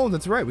oh,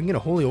 that's right. We can get a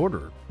Holy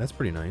Order. That's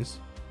pretty nice.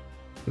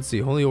 Let's see.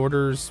 Holy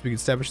Orders. We can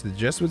establish the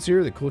Jesuits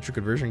here. The culture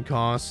conversion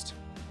cost.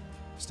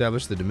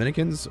 Establish the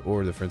Dominicans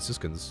or the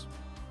Franciscans.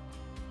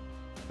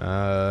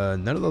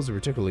 None of those are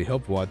particularly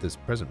helpful at this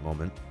present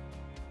moment.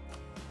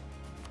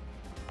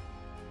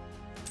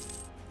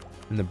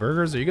 And the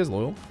burgers, are you guys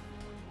loyal?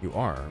 You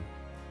are.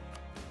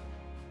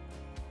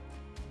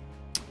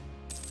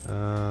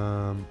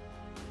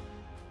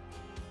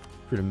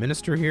 For the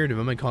minister here,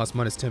 development cost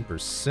minus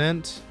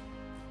 10%.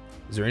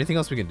 Is there anything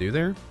else we can do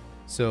there?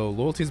 So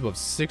loyalty is above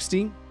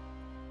 60.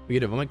 We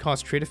get development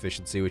cost trade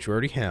efficiency, which we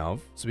already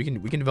have. So we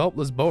can develop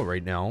Lisboa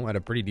right now at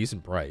a pretty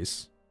decent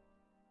price.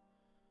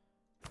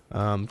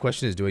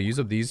 Question is, do I use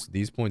up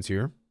these points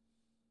here?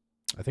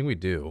 I think we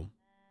do.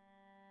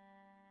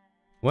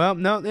 Well,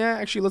 no, yeah,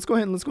 actually, let's go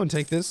ahead and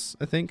take this,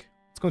 I think.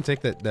 Let's go and take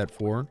that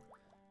 4.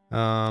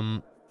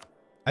 I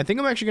think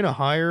I'm actually going to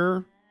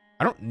hire...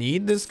 I don't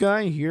need this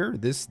guy here,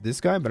 this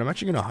guy, but I'm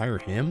actually going to hire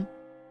him.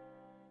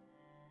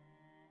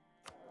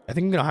 I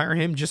think I'm going to hire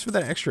him just for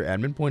that extra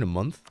admin point a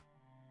month.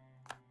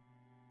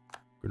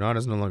 Granada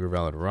is no longer a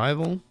valid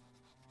rival.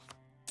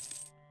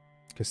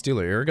 Castile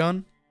or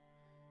Aragon?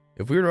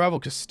 If we were to rival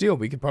Castile,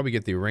 we could probably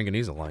get the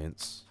Aragonese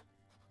alliance.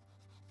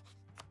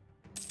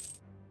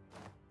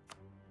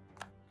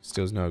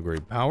 Castile's now a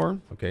great power.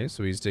 Okay,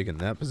 so he's taking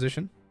that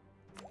position.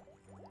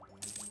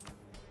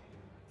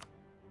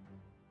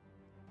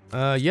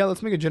 Yeah,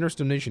 let's make a generous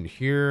donation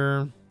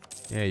here.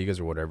 Yeah, you guys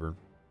are whatever.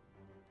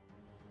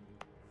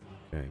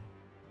 Okay.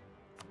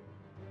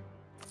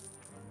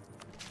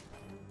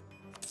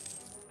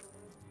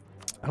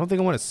 I don't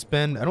think I want to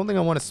spend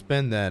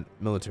that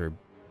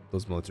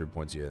those military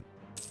points yet.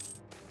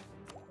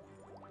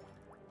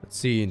 Let's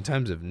see, in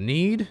times of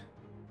need.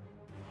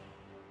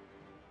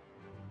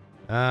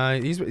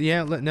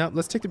 Yeah,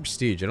 let's take the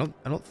prestige. I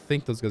don't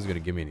think those guys are gonna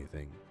give me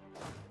anything.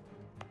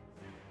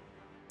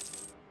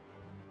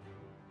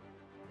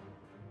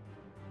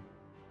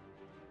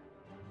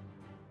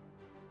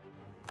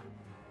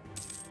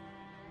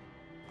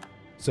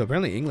 So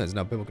apparently England is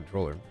now papal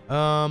controller.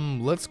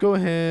 Let's go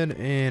ahead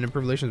and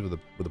improve relations with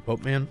the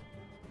Pope man.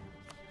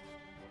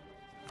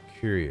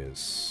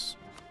 Curious.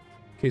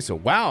 Okay, so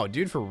wow,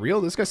 dude, for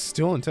real, this guy's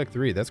still in Tech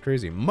 3. That's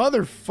crazy,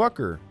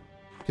 motherfucker.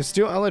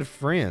 Castile allied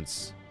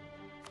France.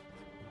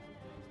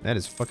 That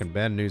is fucking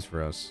bad news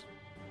for us.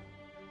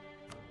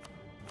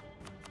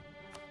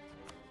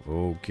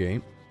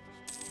 Okay.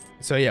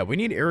 So yeah, we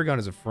need Aragon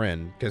as a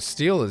friend.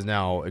 Castile is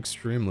now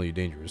extremely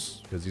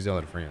dangerous because he's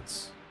allied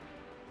France.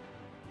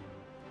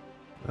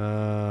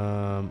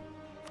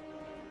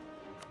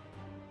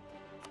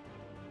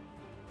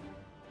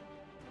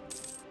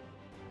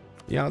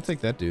 Yeah, I'll take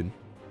that, dude.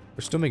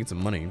 We're still making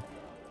some money.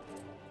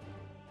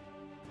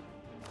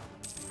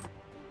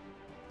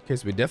 Okay,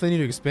 so we definitely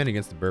need to expand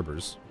against the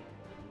Berbers.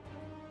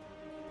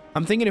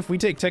 I'm thinking if we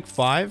take Tech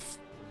 5,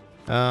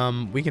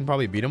 we can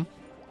probably beat them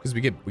because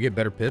we get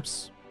better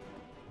pips.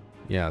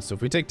 Yeah, so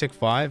if we take Tech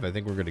 5, I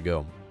think we're good to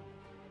go.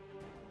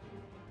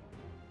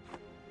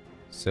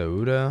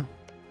 Ceuta.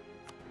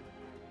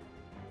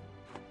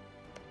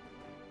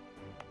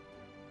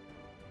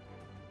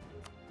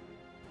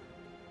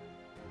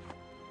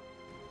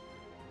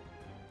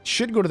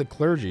 Should go to the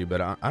clergy,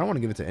 but I don't want to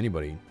give it to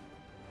anybody,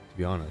 to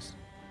be honest.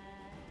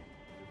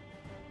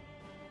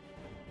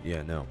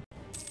 Yeah, no.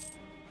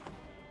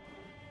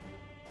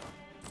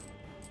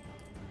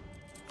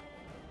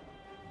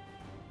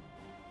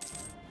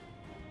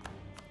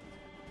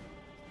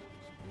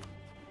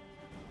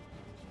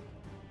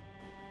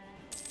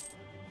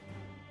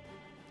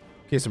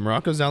 Okay, so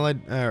Morocco's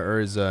allied, or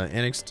is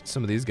annexed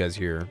some of these guys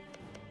here.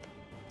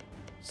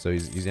 So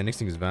he's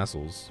annexing his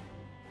vassals.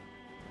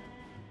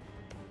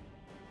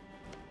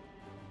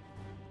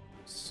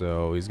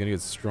 So he's gonna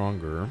get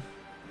stronger.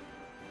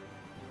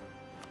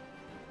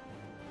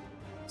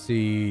 Let's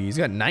see, he's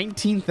got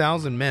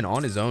 19,000 men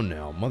on his own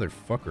now,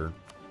 motherfucker.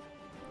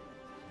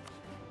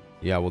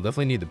 Yeah, we'll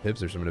definitely need the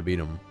pips or something to beat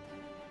him.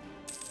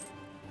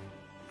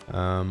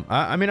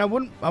 I mean, I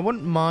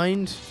wouldn't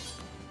mind.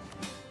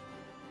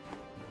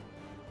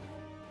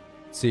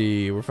 Let's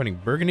see, we're fighting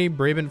Burgundy,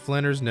 Brabant,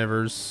 Flanders,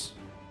 Nevers,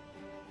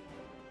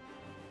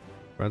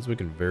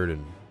 Brunswick, and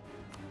Verden.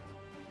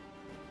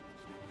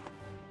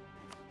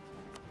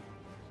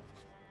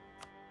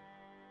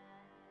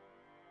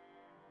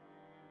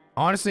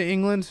 Honestly,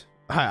 England,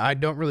 I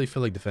don't really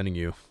feel like defending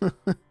you.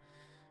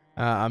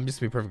 I'm just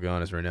being perfectly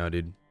honest right now,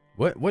 dude.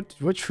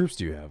 What troops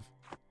do you have?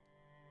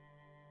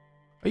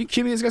 Are you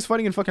kidding me? This guy's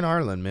fighting in fucking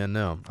Ireland, man.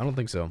 No, I don't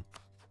think so.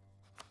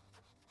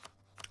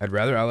 I'd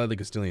rather ally the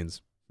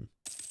Castilians.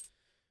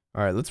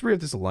 All right, let's re-up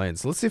this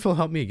alliance. Let's see if he'll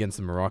help me against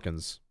the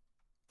Moroccans.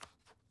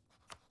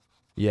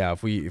 Yeah,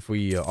 if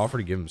we offer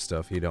to give him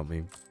stuff, he'd help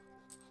me.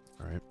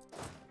 All right.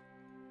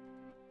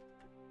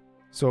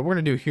 So what we're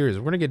gonna do here is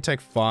we're gonna get Tech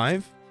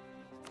 5.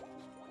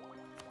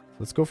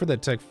 Let's go for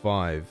that Tech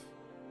 5.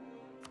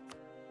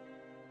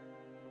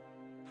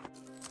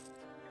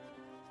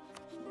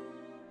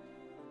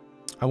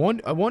 I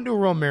won't do a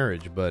royal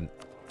marriage, but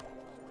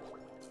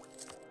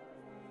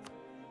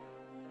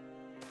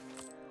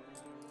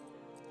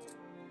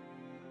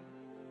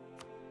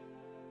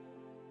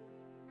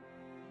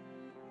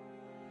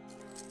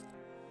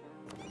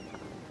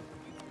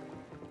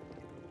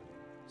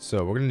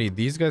so we're gonna need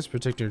these guys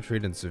protecting your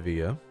trade in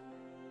Sevilla.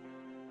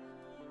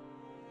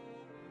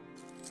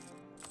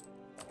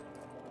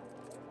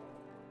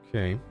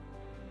 Okay.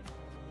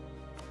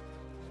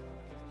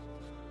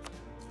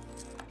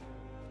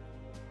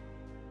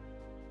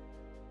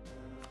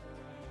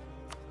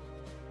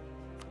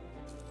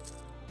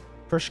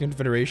 Prussian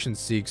Confederation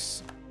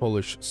seeks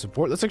Polish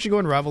support. Let's actually go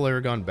and rival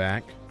Aragon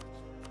back,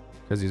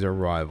 because he's our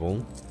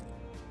rival.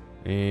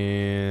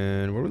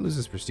 And where do we lose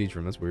this prestige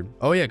from? That's weird.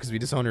 Oh yeah, because we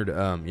dishonored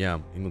yeah,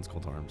 England's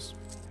cult arms.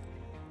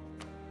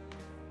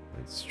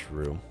 That's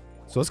true.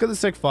 So let's get the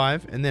Tech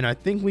 5, and then I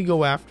think we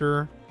go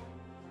after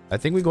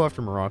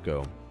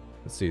Morocco.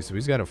 Let's see. So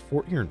he's got a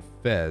fort here in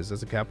Fez.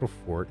 That's a capital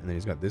fort, and then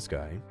he's got this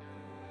guy.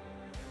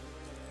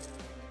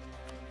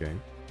 Okay.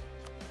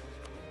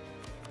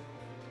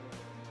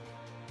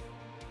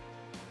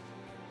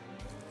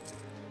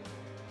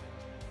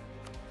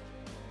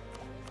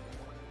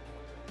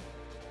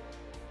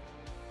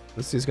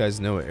 Let's see, these guys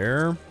no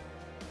error.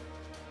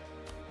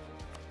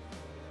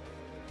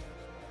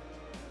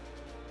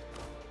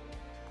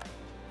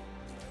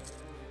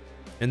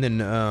 And then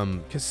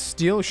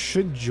Castile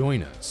should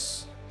join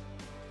us.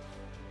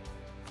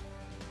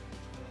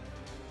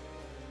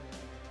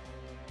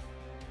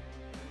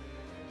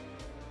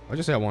 I'll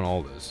just say I want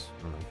all this.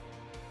 I don't know.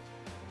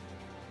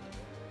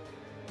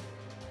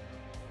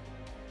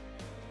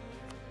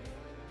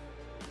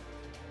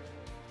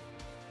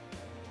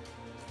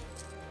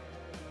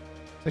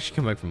 Let's actually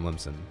come back from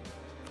Limson.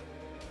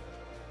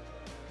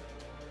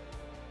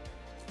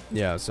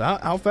 Yeah, so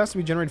how fast do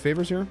we generate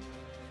favors here?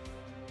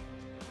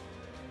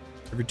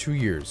 Every 2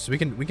 years. So we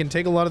can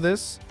take a lot of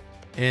this,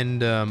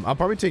 and I'll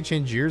probably take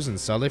change years and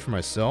Saleh for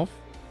myself.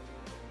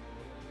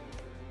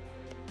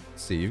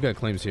 Let's see, you've got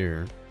claims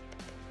here.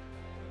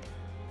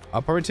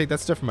 I'll probably take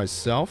that stuff for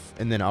myself,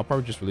 and then I'll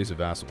probably just release a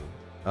vassal.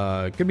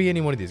 It could be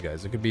any one of these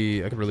guys. It could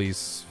be, I could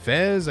release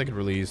Fez, I could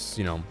release,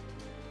 you know,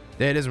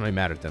 it doesn't really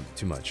matter to them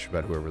too much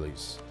about who I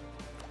release.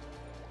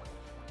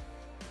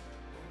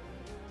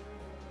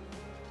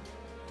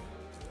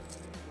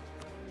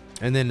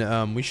 And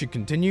then we should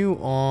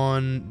continue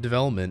on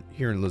development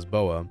here in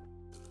Lisboa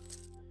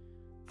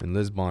and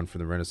Lisbon for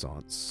the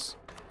Renaissance.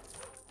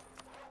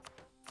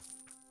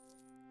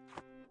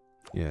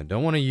 Yeah,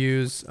 don't want to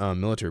use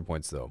military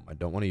points though. I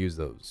don't want to use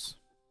those.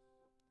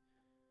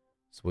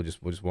 So we'll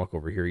just walk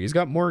over here. He's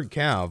got more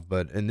cav,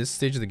 but in this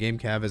stage of the game,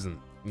 cav isn't,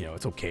 you know,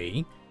 it's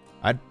okay.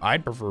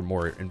 I'd prefer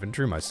more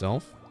infantry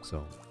myself.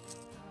 So.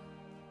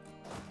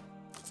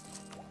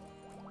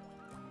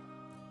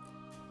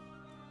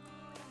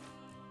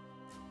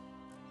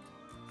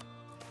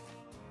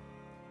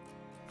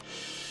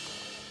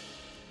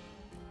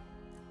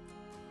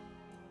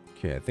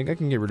 Okay, I think I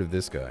can get rid of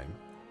this guy.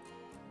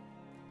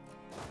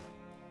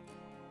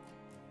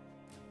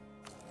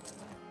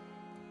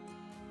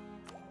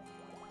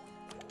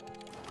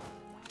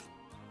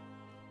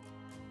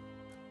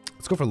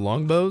 Let's go for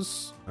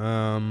longbows.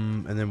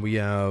 And then we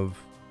have...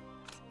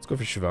 Let's go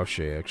for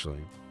chevauché, actually.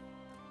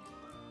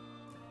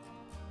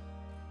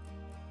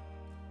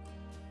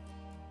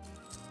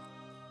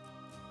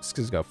 This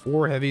guy's got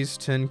 4 heavies,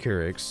 10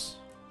 carracks.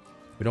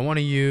 We don't want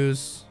to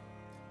use...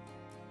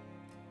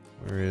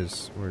 Where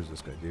is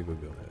this guy? Diego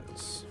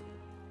Gomez.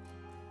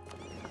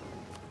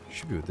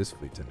 Should be with this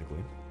fleet,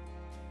 technically.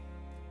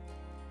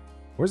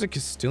 Where's the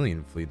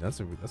Castilian fleet? That's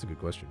a good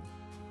question.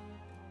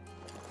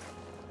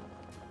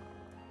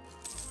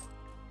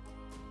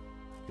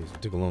 Okay, so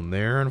took a loan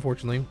there,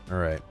 unfortunately. All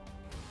right.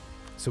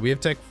 So we have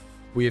tech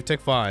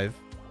 5.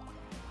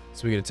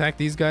 So we can attack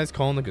these guys,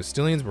 call in the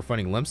Castilians. We're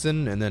fighting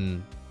Lemson, and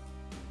then,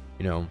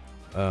 you know,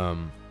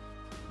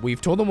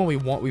 we've told them what we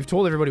want. We've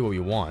told everybody what we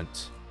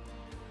want.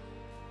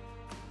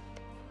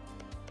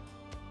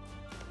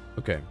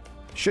 Okay.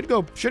 Should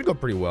go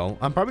pretty well.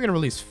 I'm probably gonna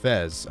release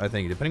Fez, I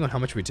think. Depending on how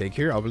much we take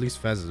here, I'll release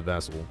Fez as a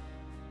vassal.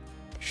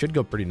 Should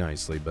go pretty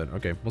nicely, but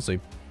okay, we'll see.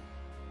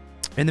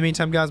 In the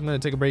meantime, guys, I'm gonna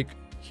take a break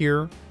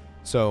here.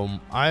 So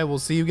I will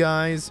see you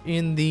guys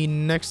in the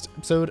next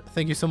episode.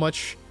 Thank you so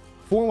much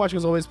for watching.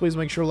 As always, please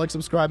make sure to like,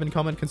 subscribe, and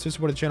comment. Consider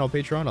supporting the channel on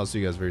Patreon. I'll see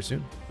you guys very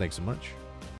soon. Thanks so much.